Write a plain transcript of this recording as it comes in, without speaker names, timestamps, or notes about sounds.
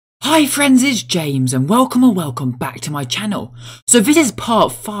Hi friends, it's James and welcome back to my channel. So this is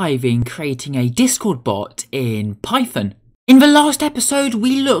part 5 in creating a Discord bot in Python. In the last episode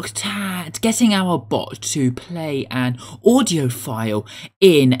we looked at getting our bot to play an audio file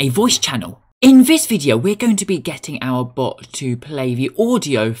in a voice channel. In this video we're going to be getting our bot to play the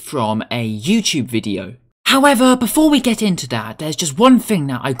audio from a YouTube video. However, before we get into that, there's just one thing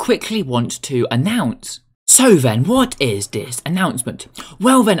that I quickly want to announce. So then, what is this announcement?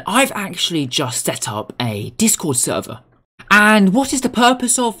 Well then, I've actually just set up a Discord server. And what is the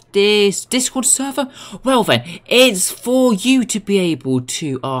purpose of this Discord server? Well then, it's for you to be able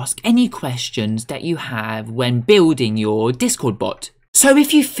to ask any questions that you have when building your Discord bot. So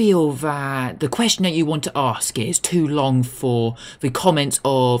if you feel that the question that you want to ask is too long for the comments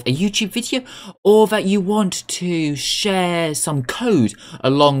of a YouTube video, or that you want to share some code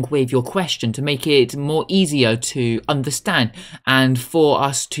along with your question to make it more easier to understand and for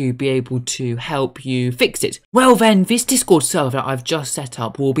us to be able to help you fix it, well then this Discord server that I've just set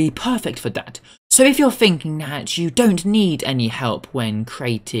up will be perfect for that. So if you're thinking that you don't need any help when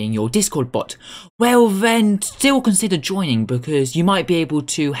creating your Discord bot, well then still consider joining because you might be able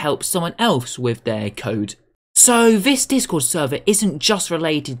to help someone else with their code. So this Discord server isn't just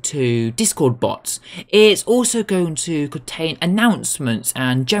related to Discord bots, it's also going to contain announcements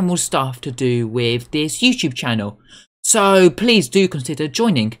and general stuff to do with this YouTube channel. So please do consider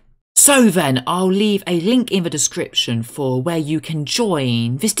joining. So then I'll leave a link in the description for where you can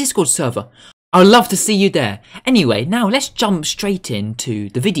join this Discord server. I'd love to see you there. Anyway, now let's jump straight into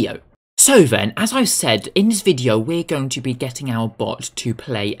the video. So then, as I've said, in this video we're going to be getting our bot to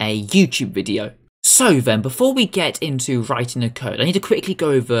play a YouTube video. So then, before we get into writing the code, I need to quickly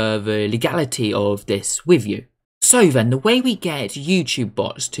go over the legality of this with you. So then, the way we get YouTube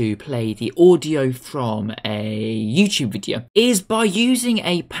bots to play the audio from a YouTube video is by using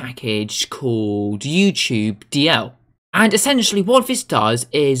a package called YouTube.dl. And essentially what this does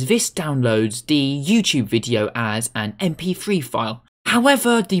is this downloads the YouTube video as an MP3 file.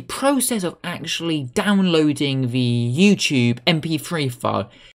 However, the process of actually downloading the YouTube MP3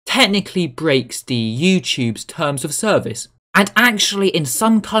 file technically breaks the YouTube's terms of service. And actually in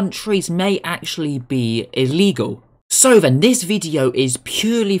some countries may actually be illegal. So then this video is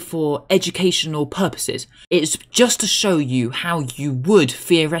purely for educational purposes. It's just to show you how you would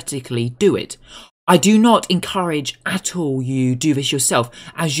theoretically do it. I do not encourage at all you do this yourself,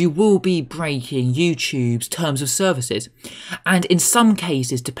 as you will be breaking YouTube's terms of services. And in some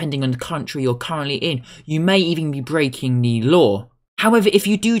cases, depending on the country you're currently in, you may even be breaking the law. However, if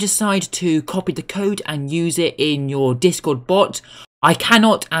you do decide to copy the code and use it in your Discord bot, I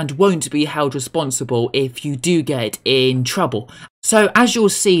cannot and won't be held responsible if you do get in trouble. So as you'll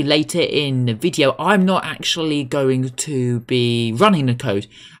see later in the video, I'm not actually going to be running the code,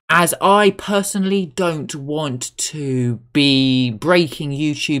 as I personally don't want to be breaking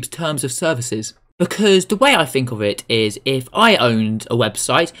YouTube's terms of services. Because the way I think of it is, if I owned a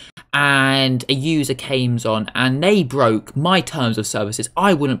website and a user came on and they broke my terms of services,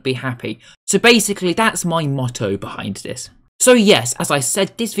 I wouldn't be happy. So basically that's my motto behind this. So yes, as I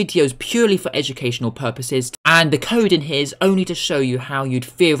said, this video is purely for educational purposes, and the code in here is only to show you how you'd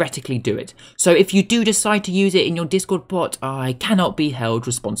theoretically do it. So if you do decide to use it in your Discord bot, I cannot be held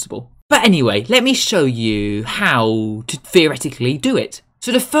responsible. But anyway, let me show you how to theoretically do it.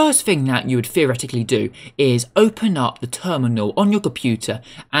 So the first thing that you would theoretically do is open up the terminal on your computer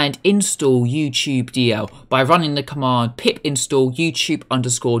and install YouTube.dl by running the command pip install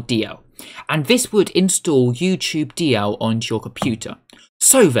YouTube_dl. And this would install YouTube.dl onto your computer.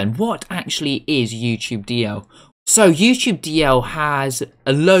 So then, what actually is YouTube.dl? So YouTube.dl has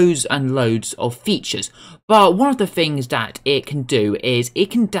loads and loads of features, but one of the things that it can do is it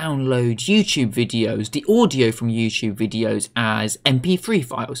can download YouTube videos, the audio from YouTube videos, as MP3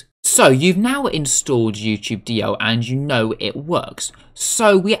 files. So you've now installed YouTube.dl and you know it works.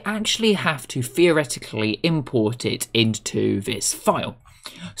 So we actually have to theoretically import it into this file.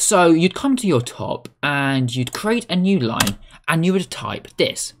 So you'd come to your top and you'd create a new line and you would type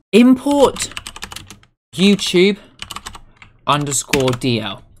this: import YouTube_dl,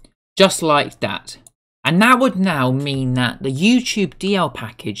 just like that. And that would now mean that the YouTube.dl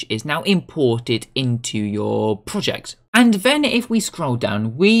package is now imported into your project. And then if we scroll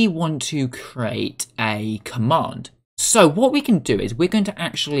down, we want to create a command. So what we can do is we're going to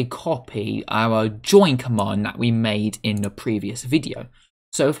actually copy our join command that we made in the previous video.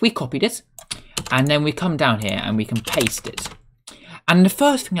 So if we copy this, and then we come down here and we can paste it. And the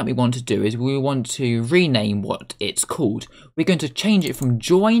first thing that we want to do is we want to rename what it's called. We're going to change it from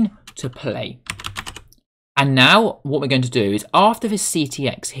join to play. And now what we're going to do is after this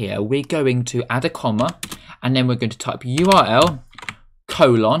ctx here, we're going to add a comma, and then we're going to type URL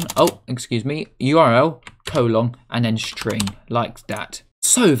colon, URL colon, and then string, like that.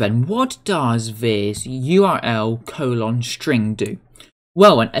 So then, what does this URL colon string do?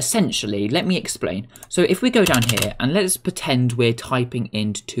 Well, and essentially, let me explain. So if we go down here and let's pretend we're typing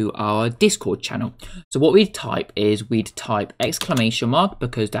into our Discord channel. So what we'd type is we'd type exclamation mark,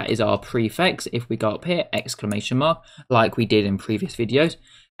 because that is our prefix. If we go up here, exclamation mark, like we did in previous videos.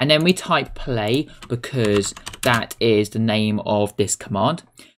 And then we type play, because that is the name of this command.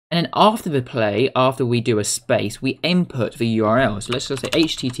 And then after the play, after we do a space, we input the URL. So let's just say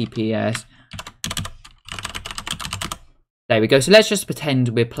HTTPS. There we go. So let's just pretend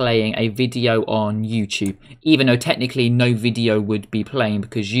we're playing a video on YouTube, even though technically no video would be playing,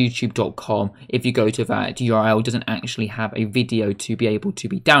 because youtube.com, if you go to that URL, doesn't actually have a video to be able to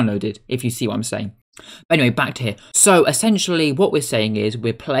be downloaded, if you see what I'm saying. But anyway, back to here. So essentially what we're saying is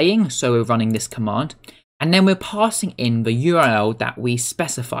we're playing, so we're running this command, and then we're passing in the URL that we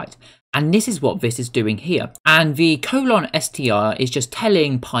specified. And this is what this is doing here. And the colon str is just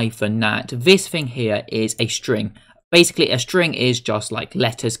telling Python that this thing here is a string. Basically, a string is just like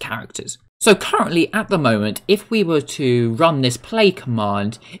letters, characters. So currently, at the moment, if we were to run this play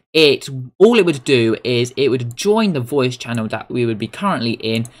command, all it would do is it would join the voice channel that we would be currently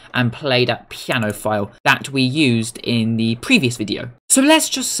in and play that piano file that we used in the previous video. So let's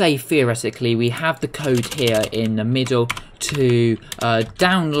just say, theoretically, we have the code here in the middle to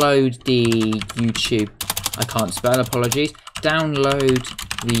download the YouTube. I can't spell, apologies. Download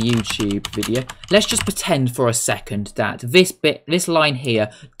the YouTube video. Let's just pretend for a second that this line here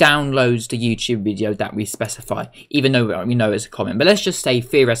downloads the YouTube video that we specify, even though we know it's a comment, but let's just say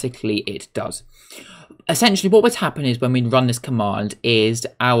theoretically it does. Essentially what would happen is when we run this command is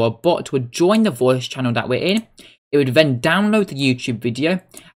our bot would join the voice channel that we're in. It would then download the YouTube video,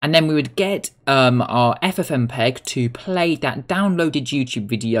 and then we would get our FFmpeg to play that downloaded YouTube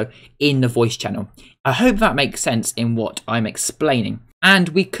video in the voice channel. I hope that makes sense in what I'm explaining. And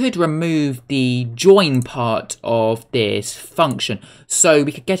we could remove the join part of this function. So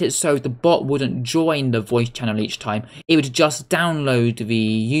we could get it so the bot wouldn't join the voice channel each time. It would just download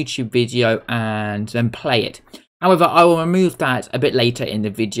the YouTube video and then play it. However, I will remove that a bit later in the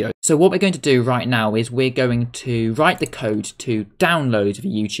video. So what we're going to do right now is we're going to write the code to download the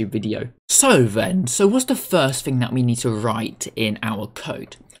YouTube video. So what's the first thing that we need to write in our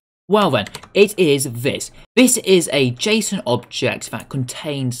code? Well then, it is this. This is a JSON object that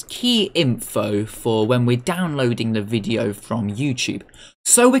contains key info for when we're downloading the video from YouTube.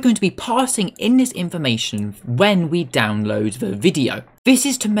 So we're going to be passing in this information when we download the video. This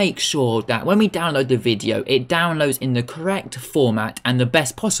is to make sure that when we download the video, it downloads in the correct format and the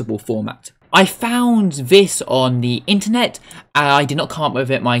best possible format. I found this on the internet. I did not come up with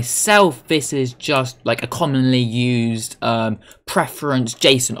it myself. This is just like a commonly used preference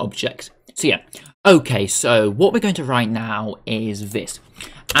JSON object. So yeah, okay, so what we're going to write now is this.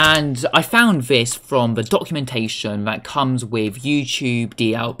 And I found this from the documentation that comes with YouTube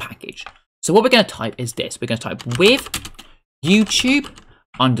DL package. So what we're going to type is this. We're going to type with YouTube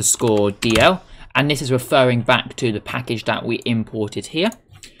underscore DL. And this is referring back to the package that we imported here.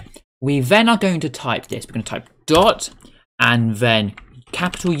 We then are going to type this. We're going to type dot and then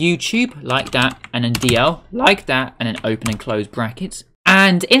capital YouTube like that, and then DL like that, and then open and close brackets.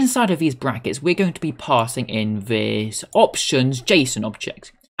 And inside of these brackets, we're going to be passing in this options JSON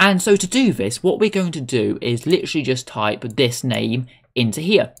object. And so to do this, what we're going to do is literally just type this name into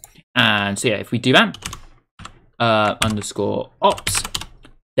here. And so yeah, if we do that, underscore ops,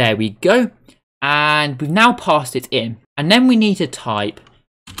 there we go. And we've now passed it in. And then we need to type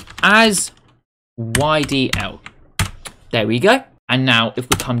as YDL. There we go. And now if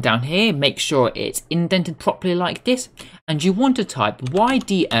we come down here, make sure it's indented properly like this. And you want to type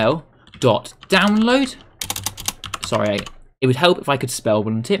YDL.download. Sorry, it would help if I could spell,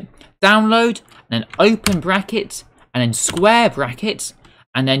 wouldn't it? Download, and then open brackets, and then square brackets,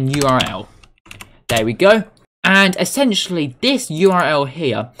 and then URL. There we go. And essentially this URL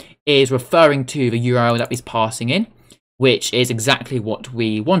here is referring to the URL that is passing in, which is exactly what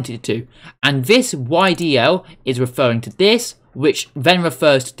we wanted it to. And this YDL is referring to this, which then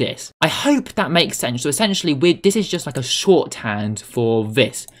refers to this. I hope that makes sense. So essentially, this is just like a shorthand for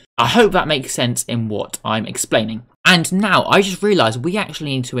this. I hope that makes sense in what I'm explaining. And now I just realized we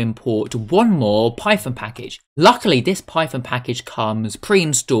actually need to import one more Python package. Luckily, this Python package comes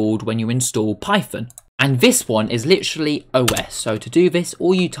pre-installed when you install Python. And this one is literally OS. So to do this,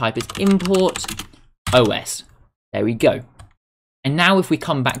 all you type is import OS. There we go. And now if we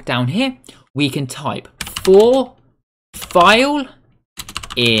come back down here, we can type for file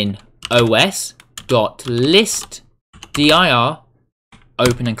in os.list.dir,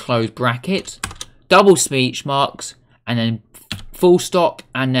 open and close brackets, double speech marks, and then full stop,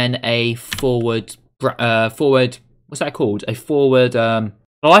 and then a forward, what's that called? A forward, the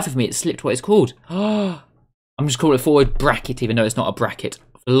life of me, it slipped what it's called. I'm just calling it forward bracket, even though it's not a bracket.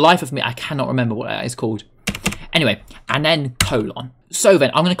 For the life of me, I cannot remember what that is called. Anyway, and then colon. So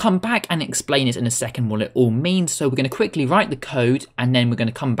then, I'm going to come back and explain it in a second what it all means. So we're going to quickly write the code, and then we're going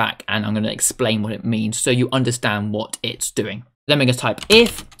to come back and I'm going to explain what it means so you understand what it's doing. Then we're going to type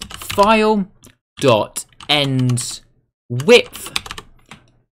if file dot ends width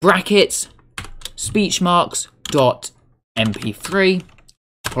brackets speech marks dot mp3,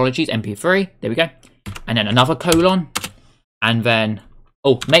 apologies, mp3, there we go, and then another colon, and then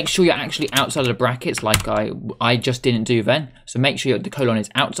make sure you're actually outside of the brackets, like I just didn't do then. So make sure the colon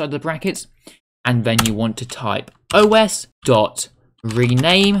is outside of the brackets, and then you want to type os dot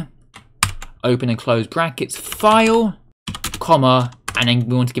rename, open and close brackets, file, comma, and then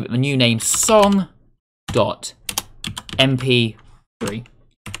we want to give it the new name song dot mp3,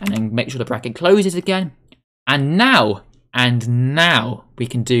 and then make sure the bracket closes again. And now we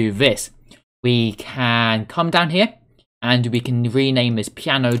can do this. We can come down here and we can rename this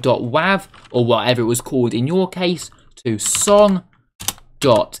piano.wav, or whatever it was called in your case, to song.mp3,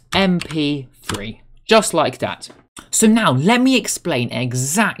 just like that. So now let me explain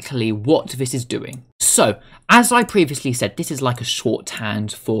exactly what this is doing. So as I previously said, this is like a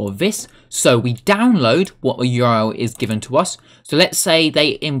shorthand for this. So we download what a URL is given to us. So let's say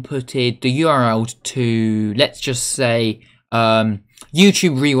they inputted the URL to, let's just say,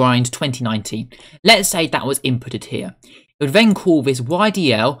 YouTube Rewind 2019. Let's say that was inputted here. It would then call this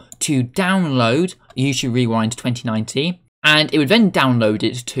YDL to download YouTube Rewind 2019, and it would then download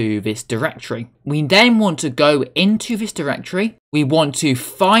it to this directory. We then want to go into this directory. We want to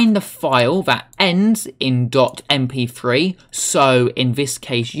find the file that ends in .mp3. So in this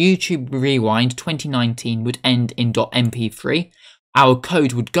case, YouTube Rewind 2019 would end in .mp3. Our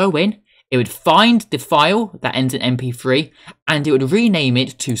code would go in. It would find the file that ends in mp3, and it would rename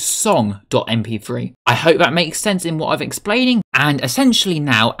it to song.mp3. I hope that makes sense in what I'm explaining. And essentially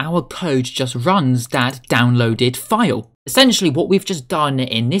now our code just runs that downloaded file. Essentially what we've just done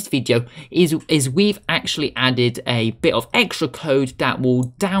in this video is we've actually added a bit of extra code that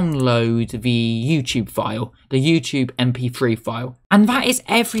will download the YouTube file, the YouTube mp3 file. And that is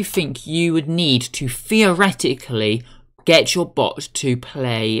everything you would need to theoretically get your bot to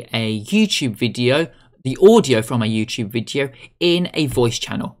play a YouTube video, the audio from a YouTube video, in a voice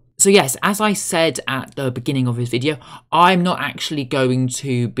channel. So yes, as I said at the beginning of this video, I'm not actually going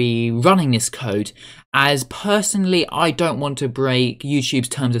to be running this code, as personally I don't want to break YouTube's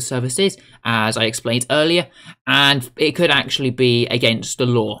terms of services, as I explained earlier, and it could actually be against the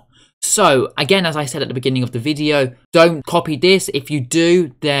law. So again, as I said at the beginning of the video, don't copy this. If you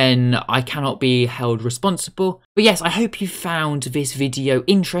do, then I cannot be held responsible. But yes, I hope you found this video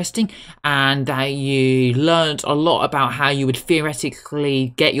interesting and that you learned a lot about how you would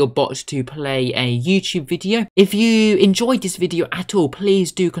theoretically get your bot to play a YouTube video. If you enjoyed this video at all,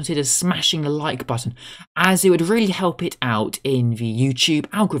 please do consider smashing the like button, as it would really help it out in the YouTube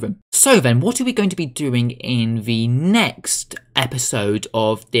algorithm. So then, what are we going to be doing in the next episode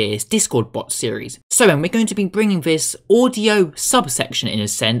of this Discord bot series? So then, we're going to be bringing this audio subsection, in a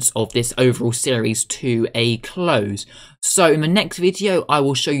sense, of this overall series to a close. So in the next video, I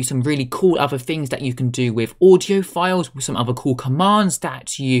will show you some really cool other things that you can do with audio files, with some other cool commands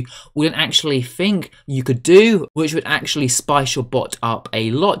that you wouldn't actually think you could do, which would actually spice your bot up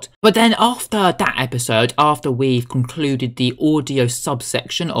a lot. But then after that episode, after we've concluded the audio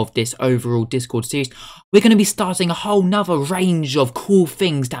subsection of this overall Discord series, we're going to be starting a whole nother range of cool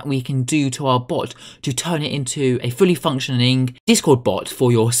things that we can do to our bot to turn it into a fully functioning Discord bot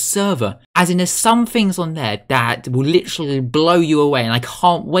for your server. As in, there's some things on there that will literally blow you away, and I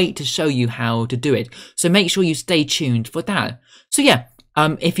can't wait to show you how to do it. So make sure you stay tuned for that. So yeah,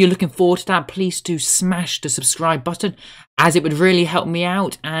 if you're looking forward to that, please do smash the subscribe button, as it would really help me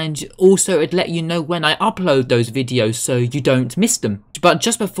out, and also it'd let you know when I upload those videos so you don't miss them. But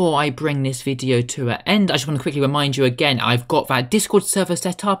just before I bring this video to an end, I just want to quickly remind you again, I've got that Discord server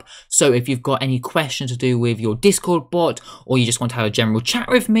set up, so if you've got any questions to do with your Discord bot, or you just want to have a general chat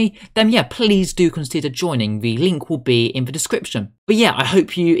with me, then yeah, please do consider joining. The link will be in the description. But yeah, I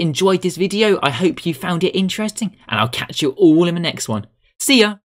hope you enjoyed this video, I hope you found it interesting, and I'll catch you all in the next one. See ya!